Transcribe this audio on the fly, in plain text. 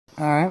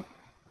Alright.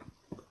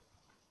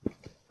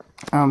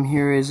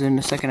 Here is in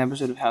the second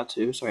episode of How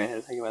To. Sorry, I had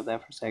to think about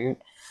that for a second.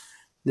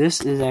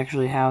 This is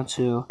actually how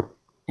to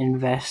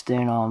invest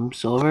in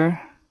silver.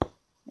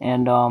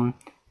 And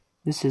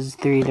this is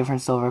 3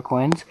 different silver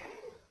coins.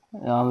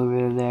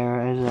 Over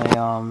there is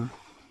a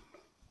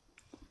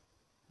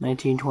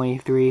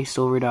 1923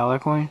 silver dollar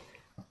coin.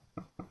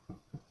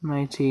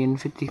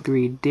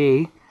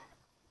 1953D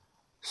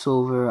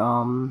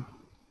silver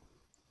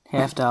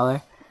half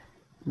dollar.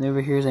 And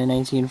over here is a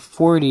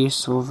 1940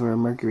 silver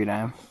mercury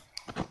dime.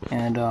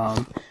 And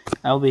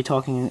I'll be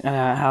talking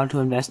about how to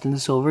invest in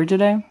silver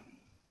today.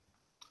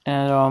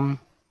 And I'll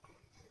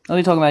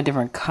be talking about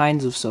different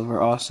kinds of silver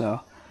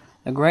also.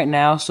 Like right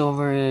now,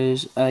 silver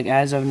is,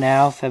 as of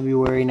now,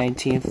 February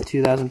 19th,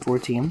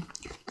 2014,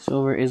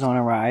 silver is on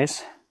a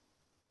rise.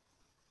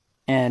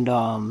 And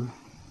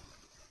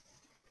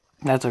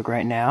that's like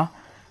right now.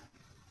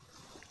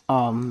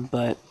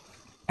 But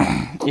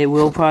it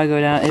will probably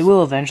go down. It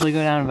will eventually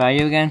go down in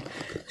value again.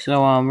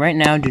 So right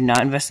now, do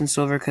not invest in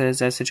silver because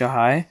it's at such a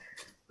high.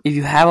 If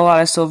you have a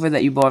lot of silver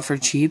that you bought for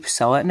cheap,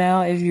 sell it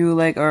now. If you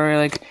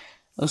are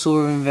a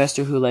silver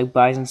investor who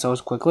buys and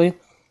sells quickly,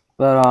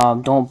 but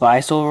don't buy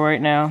silver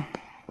right now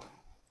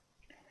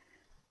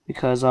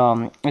because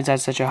it's at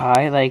such a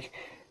high.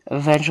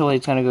 Eventually,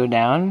 it's gonna go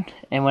down,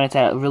 and when it's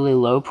at a really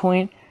low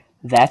point,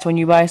 that's when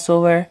you buy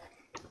silver.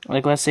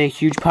 Let's say a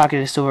huge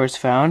pocket of silver is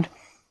found,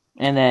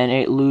 and then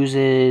it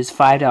loses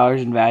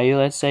 $5 in value,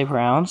 let's say, per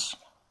ounce.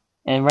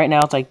 And right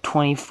now it's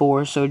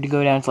 24, so to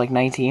go down to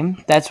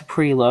 19, that's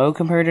pretty low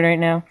compared to right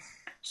now.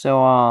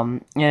 So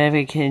and if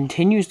it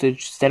continues to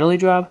steadily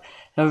drop,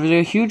 now if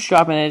there's a huge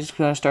drop and it's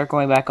gonna start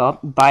going back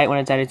up, buy it when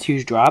it's at its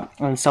huge drop,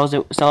 and sell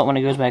it when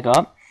it goes back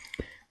up.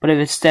 But if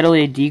it's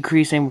steadily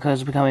decreasing because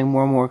it's becoming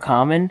more and more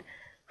common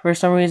for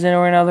some reason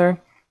or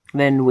another,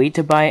 then wait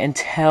to buy it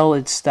until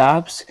it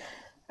stops.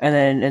 And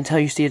then until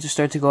you see it to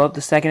start to go up. The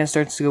second it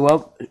starts to go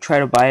up, try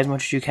to buy as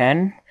much as you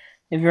can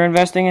if you're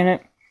investing in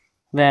it.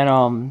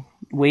 Then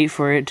wait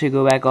for it to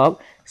go back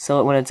up, sell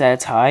it when it's at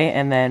its high,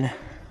 and then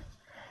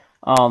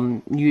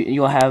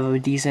you'll have a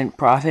decent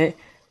profit.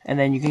 And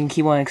then you can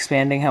keep on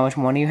expanding how much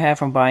money you have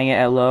from buying it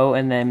at low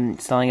and then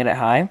selling it at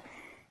high.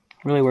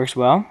 Really works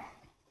well.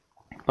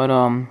 But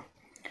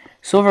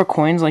silver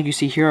coins like you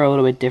see here are a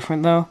little bit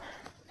different though,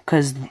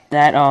 because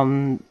that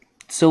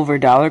silver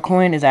dollar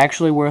coin is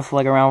actually worth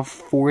around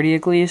 40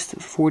 at least,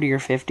 $40 or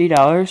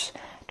 $50,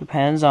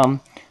 depends.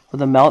 But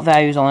the melt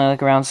value is only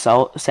around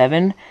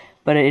 7,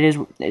 but it's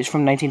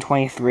from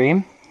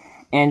 1923,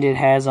 and it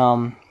has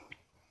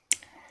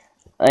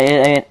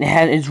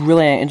it's in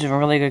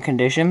really good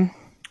condition.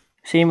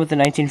 Same with the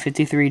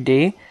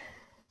 1953D.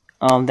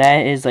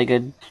 That is a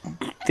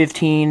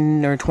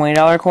 $15 or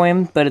 $20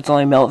 coin, but it's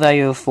only melt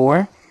value of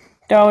 $4.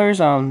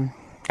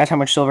 That's how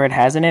much silver it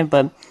has in it,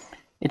 but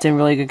it's in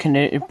really good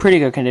pretty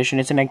good condition.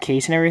 It's in a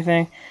case and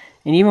everything.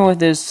 And even with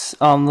this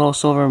little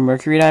silver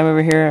mercury dime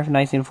over here of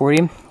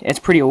 1940, it's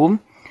pretty old.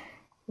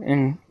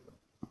 And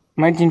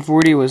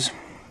 1940 was,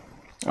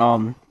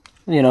 a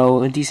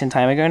decent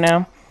time ago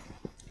now.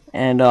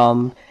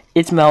 And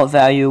its melt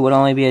value would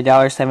only be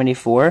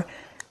 $1.74,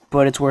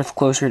 but it's worth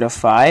closer to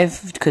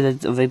 $5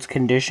 because of its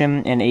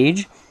condition and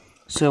age.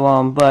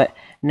 So, but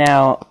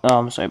now,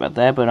 sorry about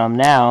that, but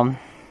now,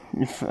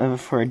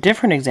 for a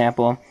different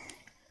example,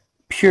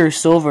 pure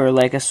silver,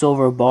 like a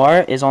silver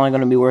bar, is only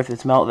going to be worth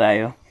its melt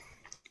value.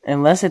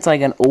 Unless it's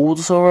an old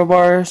silver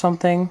bar or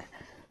something,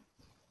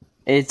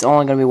 it's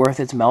only going to be worth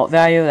its melt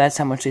value. That's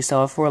how much they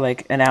sell it for.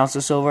 An ounce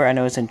of silver, I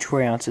know it's in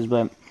troy ounces,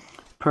 but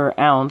per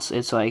ounce,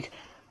 it's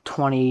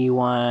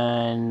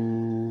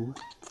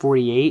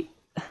 $21.48.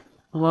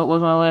 What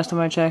was my last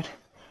time I checked?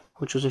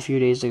 Which was a few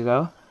days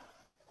ago.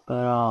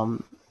 But,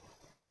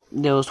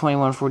 it was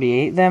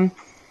 $21.48 then.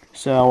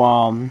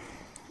 So,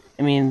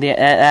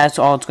 that's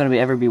all it's going to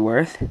ever be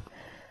worth.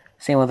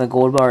 Same with a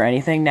gold bar or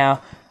anything. Now,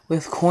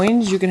 with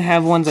coins, you can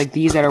have ones like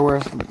these that are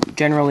worth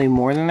generally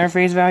more than their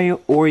face value,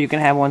 or you can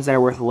have ones that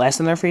are worth less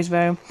than their face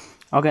value.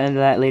 I'll get into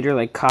that later,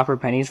 like copper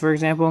pennies, for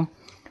example.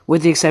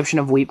 With the exception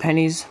of wheat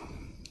pennies,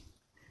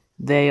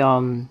 they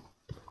are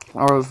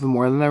worth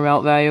more than their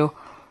melt value.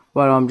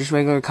 But just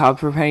regular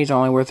copper pennies are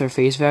only worth their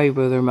face value,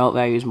 but their melt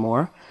value is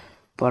more.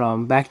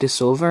 But back to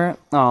silver.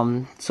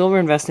 Silver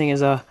investing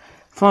is a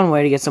fun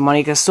way to get some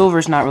money because silver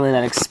is not really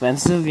that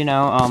expensive,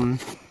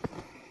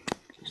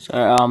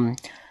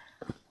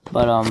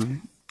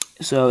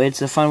 So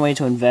it's a fun way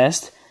to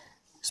invest,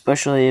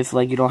 especially if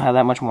you don't have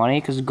that much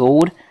money. Because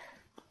gold,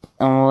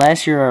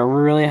 unless you're a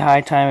really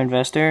high time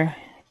investor,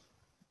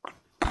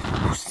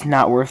 it's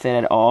not worth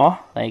it at all.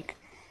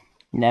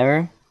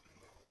 Never.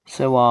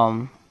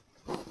 So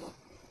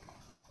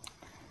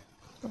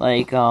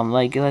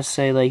let's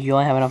say you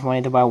only have enough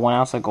money to buy 1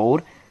 ounce of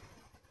gold.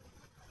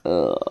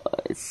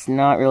 It's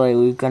not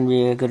really going to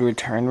be a good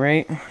return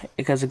rate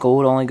because the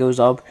gold only goes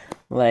up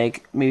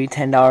maybe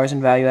 $10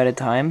 in value at a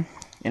time,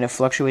 and it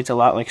fluctuates a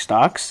lot like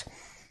stocks.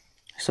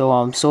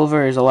 So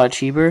silver is a lot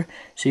cheaper,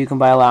 so you can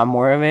buy a lot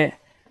more of it.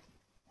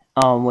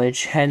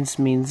 which hence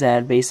means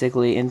that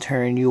basically in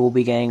turn you will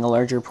be getting a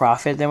larger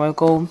profit than with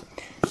gold,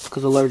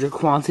 because a larger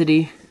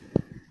quantity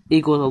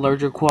equals a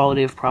larger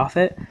quality of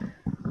profit.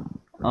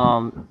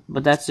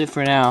 But that's it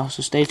for now,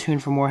 so stay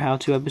tuned for more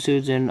how-to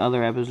episodes and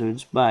other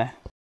episodes. Bye.